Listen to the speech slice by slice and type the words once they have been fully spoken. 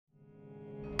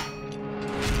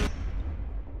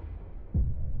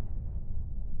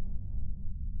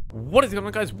What is going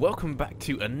on, guys? Welcome back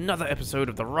to another episode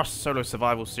of the Rust Solo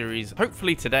Survival Series.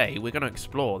 Hopefully today we're going to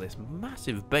explore this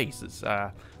massive base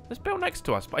that's built next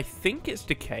to us, but I think it's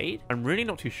decayed. I'm really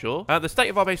not too sure. The state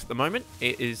of our base at the moment,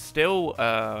 it is still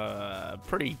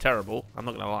pretty terrible, I'm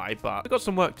not going to lie, but we've got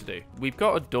some work to do. We've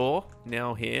got a door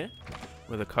now here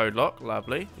with a code lock,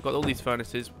 lovely. We've got all these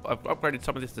furnaces. I've upgraded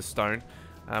some of this to stone.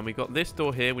 We've got this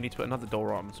door here, we need to put another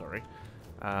door on, sorry.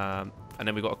 And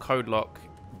then we've got a code lock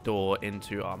door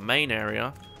into our main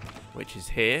area, which is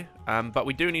here, but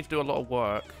we do need to do a lot of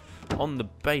work on the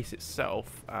base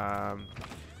itself,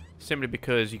 simply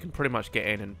because you can pretty much get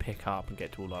in and pick up and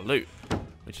get to all our loot,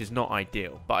 which is not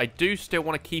ideal. But I do still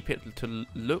want to keep it to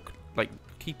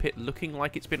keep it looking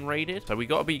like it's been raided, so we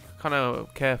got to be kind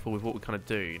of careful with what we kind of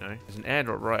do, you know. There's an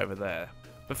airdrop right over there,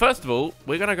 but first of all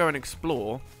we're gonna go and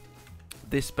explore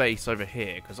this base over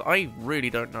here, because I really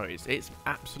don't know. It's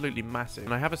absolutely massive,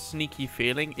 and I have a sneaky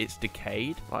feeling it's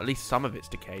decayed. Well, at least some of it's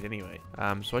decayed anyway.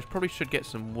 So I probably should get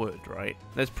some wood, right?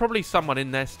 There's probably someone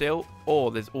in there still,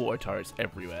 or there's auto turrets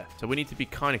everywhere, so we need to be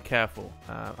kind of careful.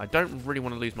 I don't really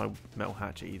want to lose my metal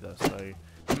hatchet either, so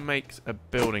makes a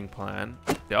building plan.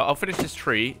 Yeah, I'll finish this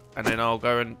tree, and then I'll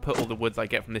go and put all the woods I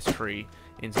get from this tree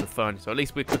into the furnace. So at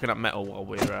least we're cooking up metal while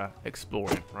we're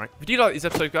exploring, right? If you do like this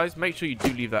episode, guys, make sure you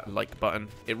do leave that like button.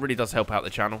 It really does help out the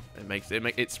channel.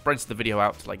 It spreads the video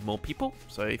out to like more people.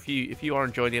 So if you are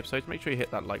enjoying the episodes, make sure you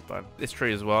hit that like button. This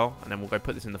tree as well, and then we'll go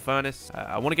put this in the furnace.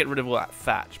 I want to get rid of all that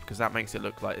thatch because that makes it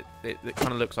look like it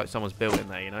kind of looks like someone's built in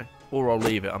there, you know. Or I'll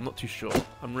leave it. I'm not too sure.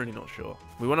 I'm really not sure.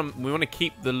 We want to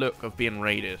keep the look of being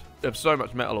raided. We have so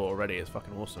much metal already. It's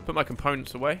fucking awesome. Put my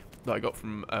components away that I got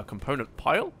from a component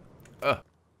pile.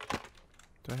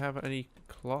 Do I have any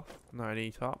cloth? No,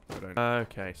 any tarp? I don't.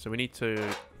 Okay, so we need to.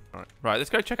 Right. Let's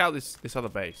go check out this other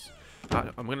base.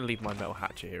 I'm gonna leave my metal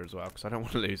hatchet here as well because I don't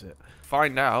want to lose it.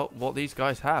 Find out what these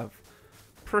guys have.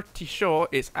 Pretty sure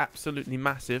it's absolutely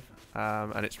massive,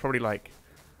 and it's probably like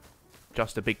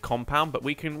just a big compound, but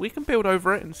we can build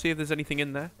over it and see if there's anything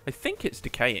in there. I think it's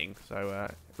decaying,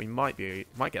 so we might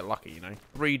get lucky, you know.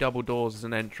 3 double doors as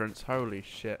an entrance. Holy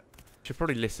shit! Should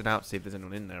probably listen out to see if there's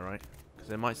anyone in there, right? Because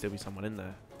there might still be someone in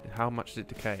there. How much is it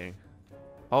decaying?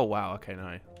 Oh wow, okay,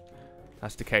 no,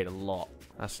 that's decayed a lot.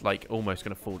 That's like almost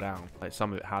gonna fall down. Like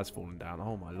some of it has fallen down.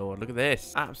 Oh my lord, look at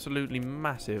this! Absolutely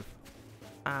massive,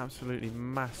 absolutely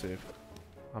massive.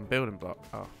 I'm building block.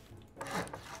 Oh.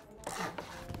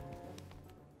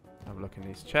 Have a look in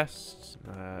these chests.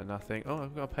 Nothing. Oh,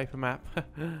 I've got a paper map.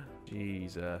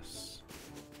 Jesus.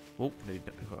 Oh, nearly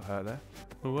got hurt there.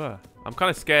 Oh, I'm kind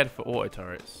of scared for auto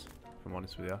turrets, if I'm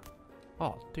honest with you.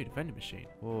 Oh, dude, a vending machine.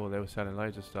 Oh, they were selling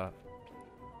loads of stuff.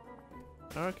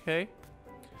 Okay.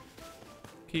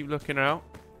 Keep looking out.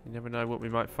 You never know what we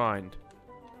might find.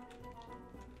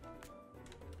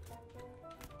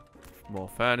 More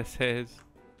furnaces.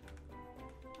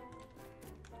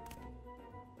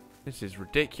 This is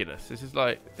ridiculous. This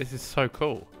is so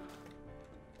cool.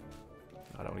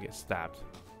 I don't want to get stabbed.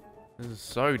 This is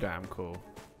so damn cool.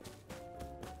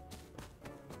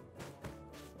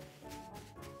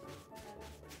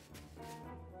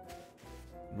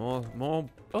 More.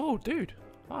 Oh, dude.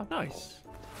 Oh, nice.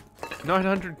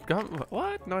 900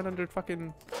 what? 900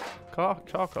 fucking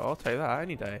charcoal. I'll take that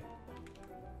any day.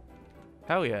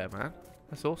 Hell yeah, man.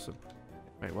 That's awesome.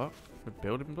 Wait, what? A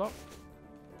building block?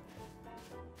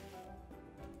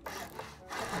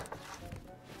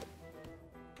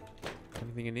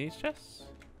 Anything in these chests?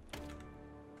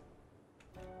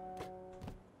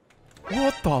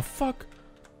 What the fuck?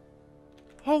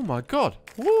 Oh my god.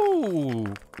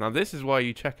 Woo! Now this is why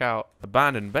you check out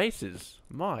abandoned bases.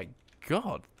 My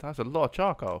god, that's a lot of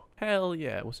charcoal. Hell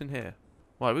yeah, what's in here?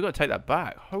 Right, we got to take that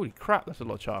back. Holy crap, that's a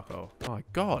lot of charcoal. My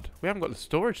god, we haven't got the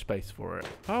storage space for it.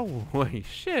 Holy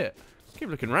shit. Let's keep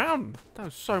looking around. That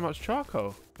was so much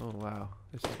charcoal. Oh wow,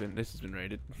 this has been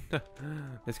raided.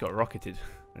 This got rocketed.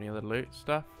 Any other loot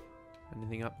stuff?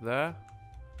 Anything up there?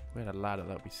 We had a ladder,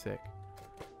 that would be sick.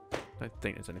 I don't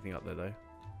think there's anything up there though.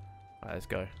 Alright, let's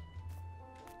go.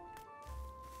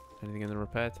 Anything in the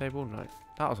repair table? No.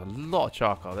 That was a lot of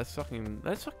charcoal. Let's fucking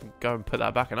go and put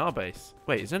that back in our base.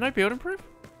 Wait, is there no building proof?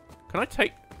 Can I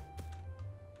take...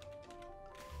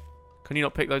 Can you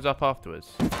not pick those up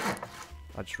afterwards?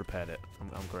 I just repaired it.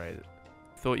 I'm great.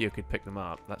 Thought you could pick them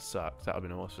up. That sucks. That would have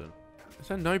been awesome. Is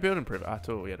there no building proof at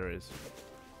all? Yeah, there is.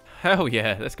 Hell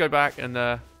yeah. Let's go back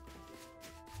and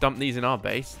dump these in our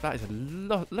base. That is a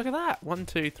lot. Look at that. 1,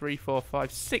 2, 3, 4, 5,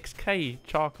 6k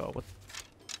charcoal. What?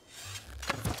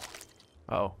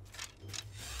 Oh.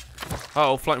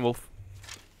 Oh, floating wolf.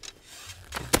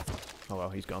 Oh well,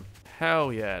 he's gone.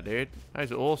 Hell yeah, dude. That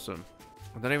is awesome.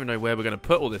 I don't even know where we're going to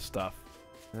put all this stuff.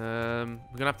 We're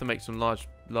gonna have to make some large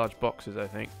boxes, I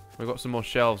think. We've got some more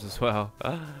shelves as well.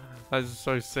 That is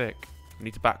so sick. We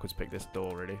need to backwards pick this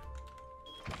door, really.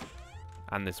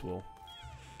 And this wall.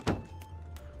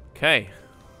 Okay.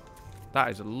 That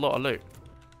is a lot of loot.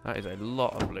 That is a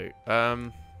lot of loot.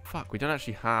 Fuck, we don't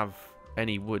actually have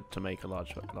any wood to make a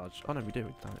large. Oh no, we do.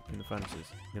 We've done it in the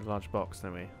furnaces. In a large box,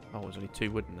 don't we? Oh, there's only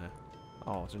 2 wood in there.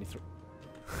 Oh, there's only 3.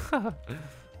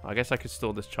 I guess I could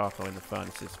store this charcoal in the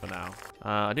furnaces for now.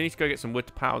 I do need to go get some wood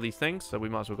to power these things, so we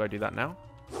might as well go do that now.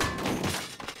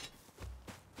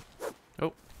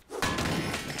 Oh.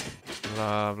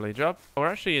 Lovely job. Oh, we're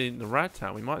actually in the Rad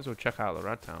Town. We might as well check out the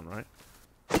Rad Town, right?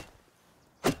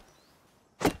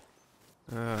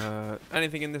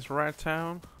 Anything in this Rad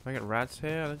Town? Can I get rads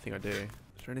here? I don't think I do. Is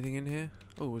there anything in here?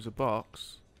 Oh, there's a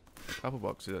box. A couple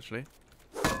boxes, actually.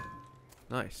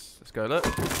 Nice. Let's go look.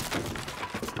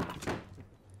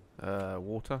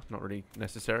 Water. Not really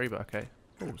necessary, but okay.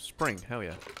 Oh, spring. Hell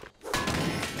yeah.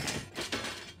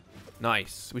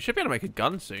 Nice. We should be able to make a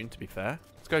gun soon, to be fair.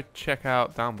 Let's go check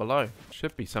out down below.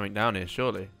 Should be something down here,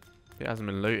 surely. It hasn't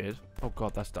been looted. Oh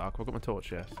god, that's dark. I've got my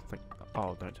torch, yes. I think...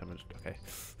 Oh, don't tell me. Okay.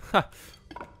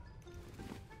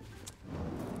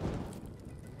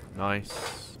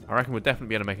 Nice. I reckon we'll definitely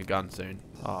be able to make a gun soon.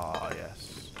 Ah,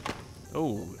 yes.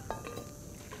 Oh.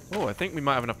 Oh, I think we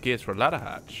might have enough gears for a ladder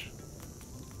hatch.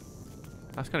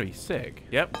 That's going to be sick.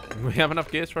 Yep, we have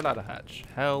enough gears for a ladder hatch.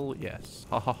 Hell yes.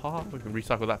 Ha ha ha. We can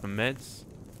recycle that for meds.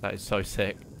 That is so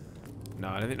sick. No,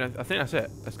 I think that's it.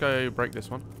 Let's go break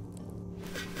this one.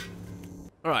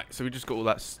 Alright, so we just got all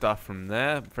that stuff from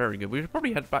there. Very good. We should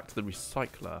probably head back to the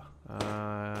recycler.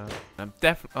 I'm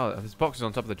definitely... Oh, there's boxes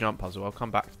on top of the jump puzzle. I'll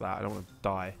come back to that. I don't want to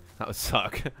die. That would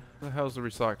suck. Where the hell's the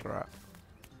recycler at?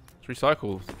 It's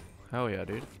recycled. Hell yeah,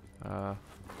 dude. I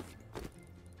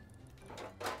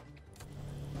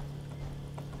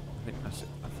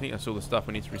think that's all the stuff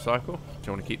we need to recycle. Do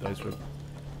you want to keep those for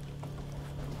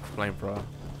flamethrower?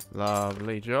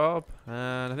 Lovely job.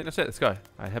 And I think that's it. Let's go.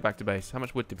 Alright, head back to base. How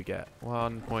much wood did we get?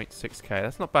 1.6k.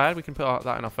 That's not bad. We can put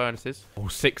that in our furnaces. All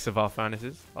 6 of our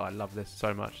furnaces. Oh, I love this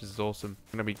so much. This is awesome.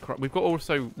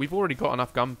 We've already got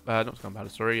enough not gunpowder,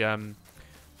 sorry,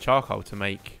 charcoal to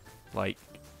make like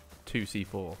 2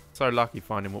 C4. So lucky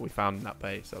finding what we found in that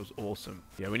base. That was awesome.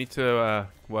 Yeah, we need to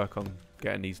work on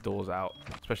getting these doors out,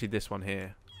 especially this one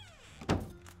here.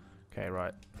 Okay,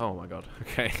 right. Oh my god.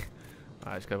 Okay.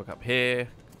 Alright, let's go back up here.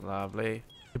 Lovely. We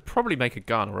could probably make a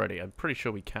gun already. I'm pretty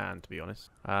sure we can, to be honest.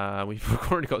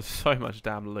 We've already got so much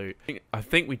damn loot. I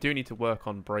think we do need to work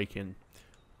on breaking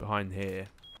behind here.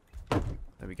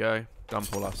 There we go.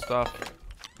 Dump all our stuff.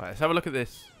 Alright, let's have a look at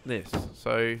this.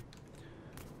 So,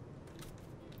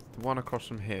 the one across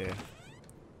from here.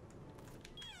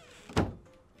 There's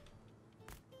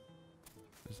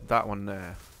that one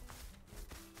there.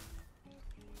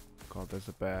 God, there's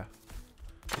a bear.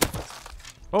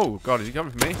 Oh, God, is he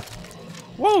coming for me?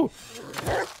 Whoa!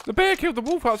 The bear killed the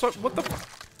wolf outside. What the...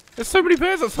 There's so many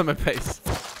bears outside my base.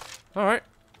 Alright.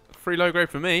 Free low grade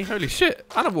for me. Holy shit.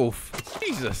 And a wolf.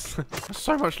 Jesus. That's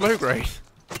so much low grade.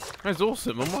 That's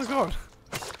awesome. Oh, my God.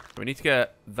 We need to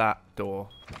get that door.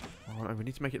 Oh, no, we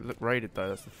need to make it look raided, though.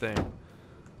 That's the thing.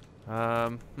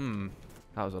 That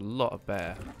was a lot of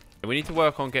bear. We need to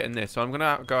work on getting this. So I'm going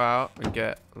to go out and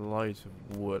get loads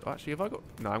of wood. Actually, have I got...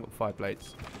 No, I've got 5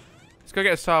 blades. Let's go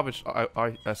get a salvage axe.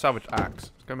 Let's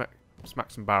go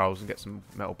smack some barrels and get some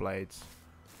metal blades.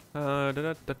 I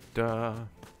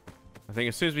think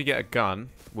as soon as we get a gun,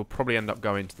 we'll probably end up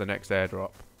going to the next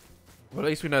airdrop. Well, at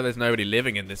least we know there's nobody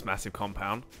living in this massive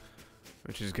compound,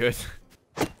 which is good.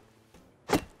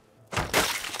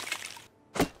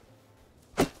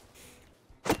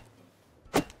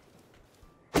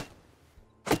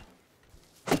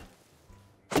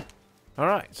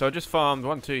 Alright, so I just farmed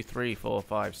 1, 2, 3, 4,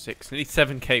 5, 6, nearly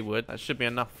 7k wood. That should be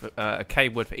enough, a k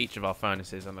wood for each of our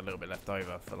furnaces and a little bit left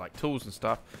over for like tools and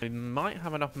stuff. We might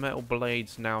have enough metal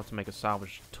blades now to make a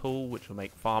salvage tool, which will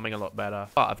make farming a lot better.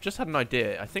 But I've just had an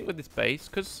idea. I think with this base,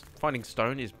 because finding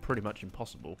stone is pretty much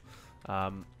impossible,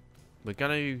 we're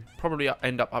going to probably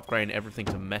end up upgrading everything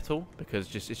to metal,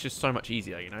 because it's just so much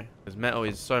easier, you know? Because metal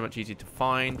is so much easier to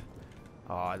find.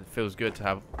 Oh, it feels good to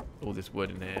have all this wood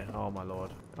in here. Oh, my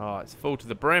lord. Oh, it's full to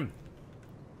the brim.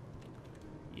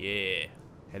 Yeah.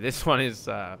 Okay, this one is...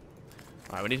 Alright,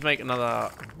 we need to make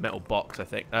another metal box, I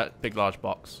think. Big, large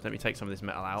box. Let me take some of this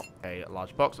metal out. Okay, a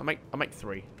large box. I'll make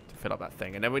 3 to fill up that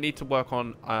thing. And then we need to work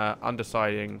on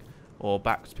undersiding or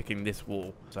back-picking this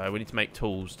wall. So we need to make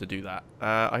tools to do that.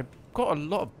 I've got a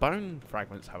lot of bone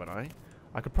fragments, haven't I?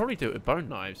 I could probably do it with bone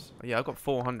knives. Yeah, I've got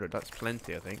 400. That's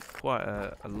plenty, I think. Quite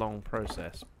a long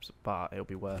process, but it'll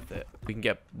be worth it. We can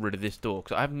get rid of this door,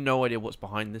 because I have no idea what's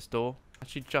behind this door.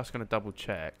 Actually, just going to double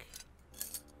check.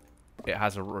 It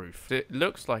has a roof. It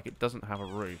looks like it doesn't have a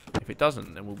roof. If it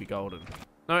doesn't, then we'll be golden.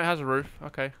 No, it has a roof.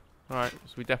 Okay. Alright,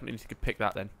 so we definitely need to pick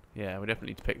that then. Yeah, we definitely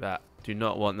need to pick that. Do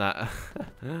not want that.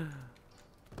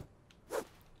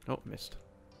 Oh, missed.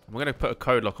 I'm going to put a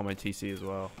code lock on my TC as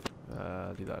well.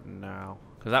 Do that now.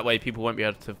 Because that way people won't be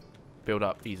able to build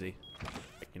up easy.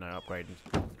 You know, upgrade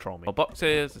and control me. More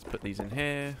boxes. Let's put these in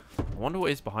here. I wonder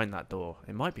what is behind that door.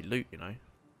 It might be loot, you know.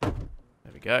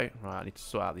 There we go. Right, I need to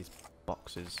sort out these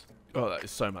boxes. Oh, that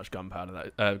is so much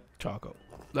gunpowder. That charcoal.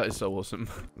 That is so awesome.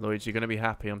 Lloyd, you're going to be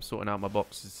happy. I'm sorting out my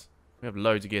boxes. We have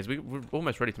loads of gears. We're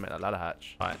almost ready to make that ladder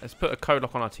hatch. All right, let's put a code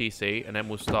lock on our TC, and then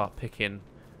we'll start picking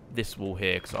this wall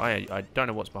here, because I don't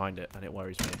know what's behind it, and it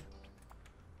worries me.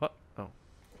 What? Oh.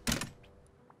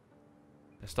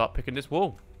 Let's start picking this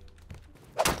wall.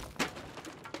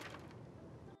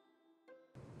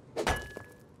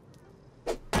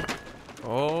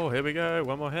 Oh, here we go.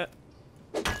 One more hit.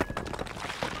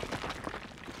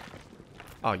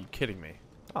 Oh, you kidding me?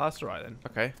 Oh, that's alright then.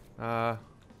 Okay. I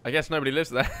guess nobody lives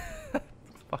there. For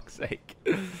fuck's sake.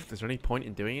 Is there any point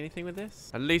in doing anything with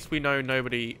this? At least we know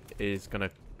nobody is going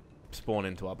to spawn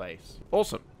into our base.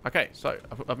 Awesome. Okay, so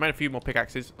I've made a few more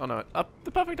pickaxes. Oh no, up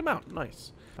the perfect amount.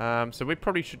 Nice. So we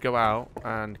probably should go out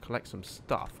and collect some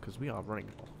stuff, because we are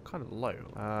running kind of low.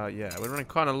 Yeah, we're running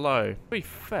kind of low. To be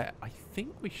fair, I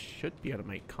think we should be able to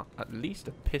make at least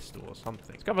a pistol or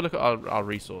something. Let's have a look at our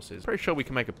resources. Pretty sure we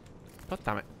can make a... God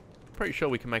damn it. Pretty sure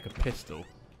we can make a pistol.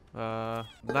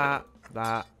 That.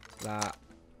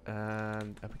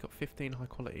 And have we got 15 high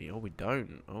quality? Oh, we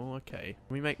don't. Oh, okay.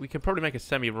 We can probably make a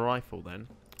semi-rifle then.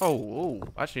 Oh,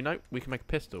 actually, no. We can make a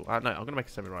pistol. No, I'm going to make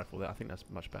a semi-rifle. I think that's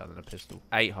much better than a pistol.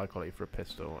 8 high quality for a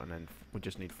pistol, and then we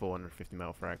just need 450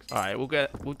 mil frags. All right,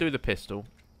 we'll do the pistol.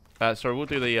 Sorry, we'll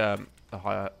do the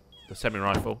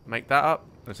semi-rifle. Make that up.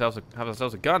 Have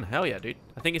ourselves a gun. Hell yeah, dude.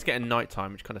 I think it's getting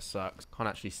nighttime, which kind of sucks. Can't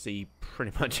actually see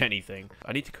pretty much anything.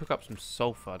 I need to cook up some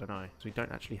sulfur, don't I? So we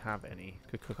don't actually have any.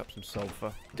 Could cook up some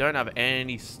sulfur. Don't have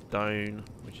any stone,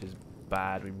 which is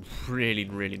bad. We really,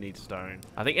 really need stone.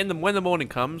 I think when the morning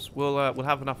comes, we'll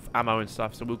have enough ammo and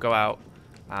stuff, so we'll go out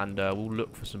and we'll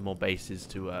look for some more bases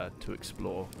to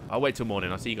explore. I'll wait till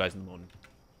morning. I'll see you guys in the morning.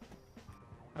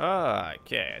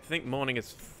 Okay, I think morning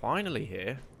is finally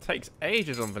here. Takes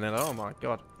ages on vanilla. Oh my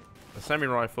god. A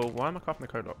semi-rifle. Why am I coughing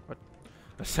the code lock? What?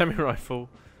 A semi-rifle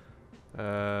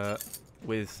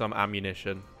with some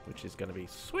ammunition, which is going to be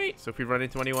sweet. So if we run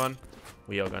into anyone,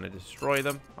 we are going to destroy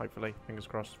them. Hopefully, fingers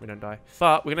crossed, we don't die.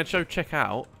 But we're going to check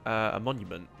out a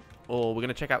monument, or we're going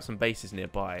to check out some bases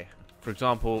nearby. For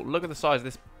example, look at the size of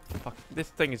this. Fuck, this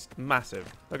thing is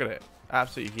massive. Look at it.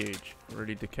 Absolutely huge.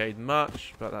 Really decayed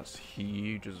much, but that's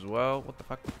huge as well. What the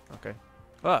fuck? Okay.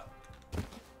 Ah.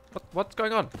 What's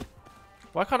going on?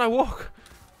 Why can't I walk?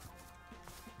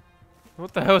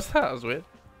 What the hell is that? That was weird.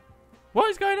 What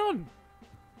is going on?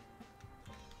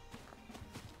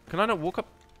 Can I not walk up?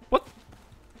 What?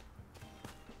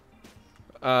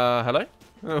 Hello?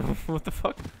 What the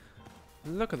fuck?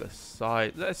 Look at the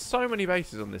size. There's so many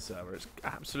bases on this server. It's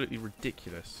absolutely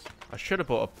ridiculous. I should have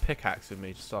bought a pickaxe with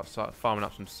me to start farming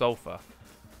up some sulfur.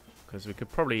 Because we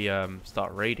could probably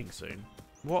start raiding soon.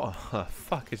 What the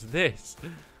fuck is this?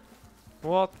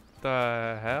 What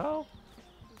the hell?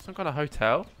 Some kind of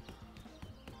hotel?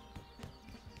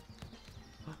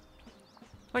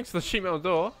 Thanks for the sheet metal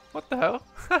door. What the hell?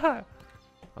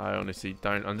 I honestly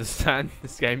don't understand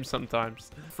this game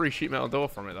sometimes. Free sheet metal door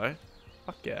from it though.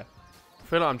 Fuck yeah. I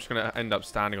feel like I'm just going to end up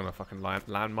standing on a fucking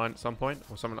landmine at some point.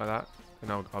 Or something like that.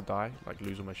 And I'll die. Like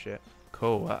lose all my shit.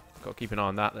 Cool. Got to keep an eye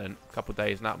on that then. A couple of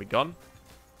days and that'll be gone.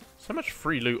 So much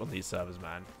free loot on these servers,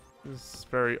 man. This is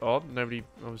very odd. Nobody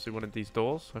obviously wanted these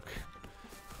doors.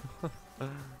 Okay.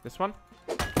 This one?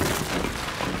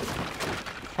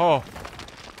 Oh.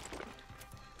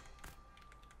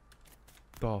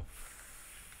 The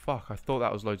fuck? I thought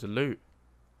that was loads of loot.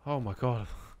 Oh my god.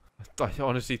 I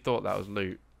honestly thought that was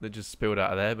loot that just spilled out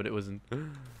of there, but it wasn't.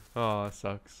 Oh, that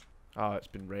sucks. Oh, it's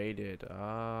been raided.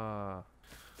 Ah.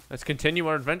 Let's continue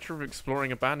our adventure of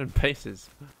exploring abandoned bases.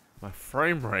 My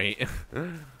frame rate.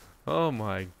 Oh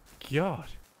my god.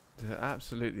 They're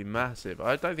absolutely massive.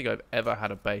 I don't think I've ever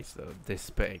had a base that are this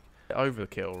big.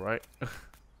 Overkill, right?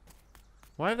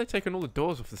 Why have they taken all the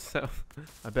doors off the set?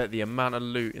 I bet the amount of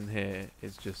loot in here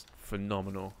is just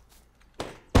phenomenal.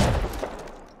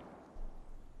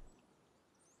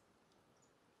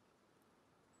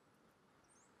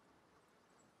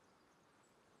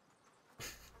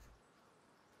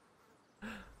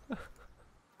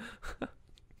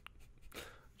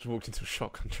 Just walked into a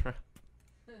shotgun trap.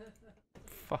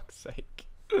 Fuck's sake.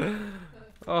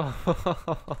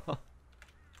 Oh.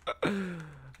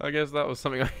 I guess that was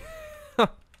something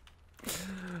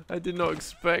I did not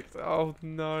expect. Oh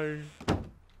no.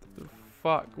 The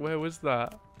fuck? Where was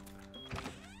that?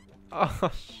 Oh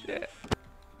shit.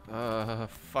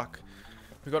 Fuck.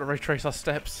 We gotta retrace our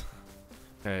steps.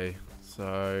 Okay,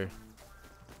 so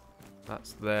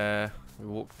that's there. We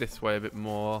walked this way a bit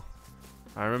more.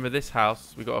 I remember this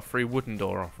house, we got a free wooden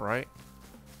door off, right?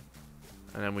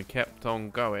 And then we kept on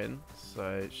going, so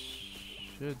it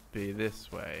should be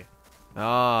this way.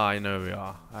 Ah, I know where we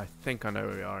are. I think I know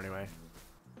where we are anyway.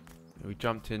 We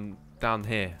jumped in down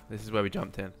here. This is where we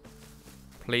jumped in.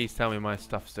 Please tell me my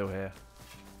stuff's still here.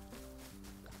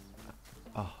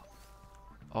 Oh.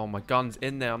 Oh, my gun's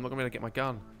in there. I'm not going to be able to get my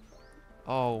gun.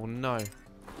 Oh, no.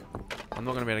 I'm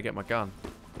not going to be able to get my gun.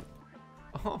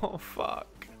 Oh, fuck.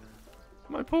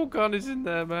 My poor gun is in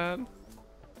there, man.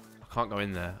 I can't go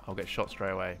in there. I'll get shot straight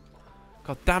away.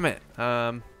 God damn it.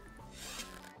 Now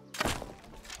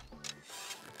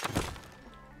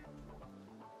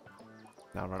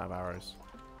I run out of arrows.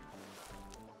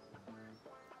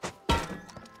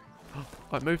 Oh,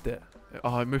 I moved it.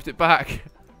 Oh, I moved it back.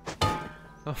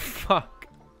 Oh, fuck.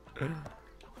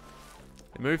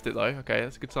 It moved it, though. Okay,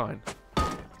 that's a good sign.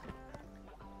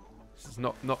 This is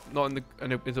not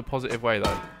in a positive way,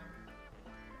 though.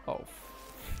 Oh.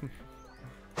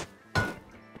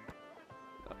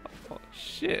 Oh,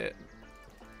 shit.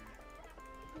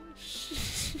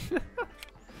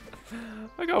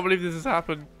 I can't believe this has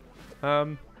happened.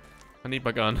 I need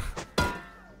my gun.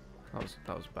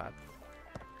 That was bad.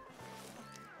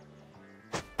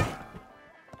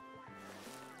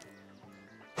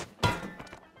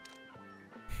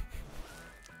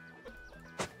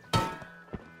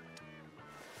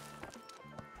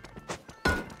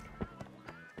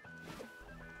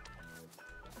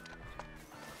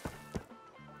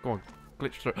 Go on,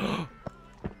 glitch through.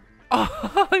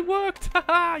 Oh, it worked!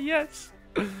 Yes!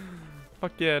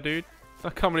 Fuck yeah, dude.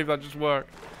 I can't believe that just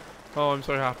worked. Oh, I'm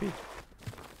so happy.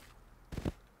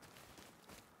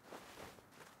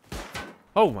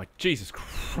 Oh my Jesus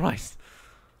Christ.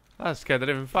 That scared the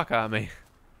living fuck out of me.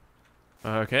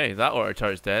 Okay, that auto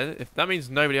turret's dead. If that means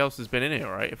nobody else has been in here,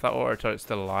 right? If that auto turret's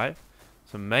still alive.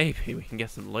 So maybe we can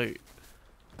get some loot.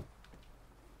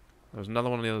 There was another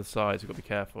one on the other side, so we've got to be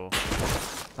careful.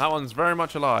 That one's very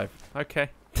much alive. Okay.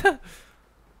 Just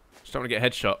don't want to get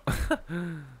headshot.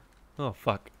 Oh,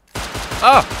 fuck.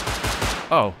 Ah!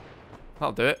 Oh.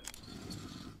 That'll do it.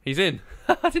 He's in.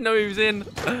 I didn't know he was in.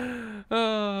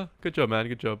 Good job, man.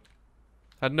 Good job.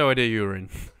 I had no idea you were in.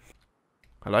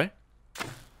 Hello?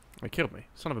 He killed me.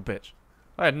 Son of a bitch.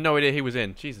 I had no idea he was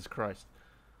in. Jesus Christ.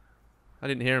 I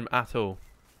didn't hear him at all.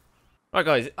 Alright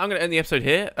guys, I'm going to end the episode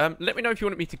here. Let me know if you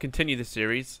want me to continue this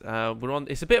series.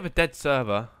 It's a bit of a dead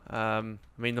server. I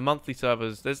mean, the monthly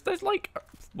servers, there's like,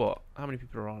 what? How many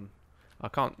people are on? I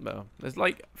can't, well, there's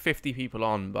like 50 people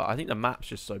on, but I think the map's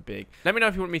just so big. Let me know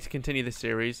if you want me to continue this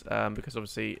series, because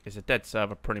obviously it's a dead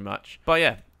server pretty much. But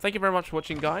yeah, thank you very much for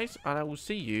watching guys, and I will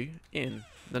see you in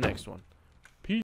the next one.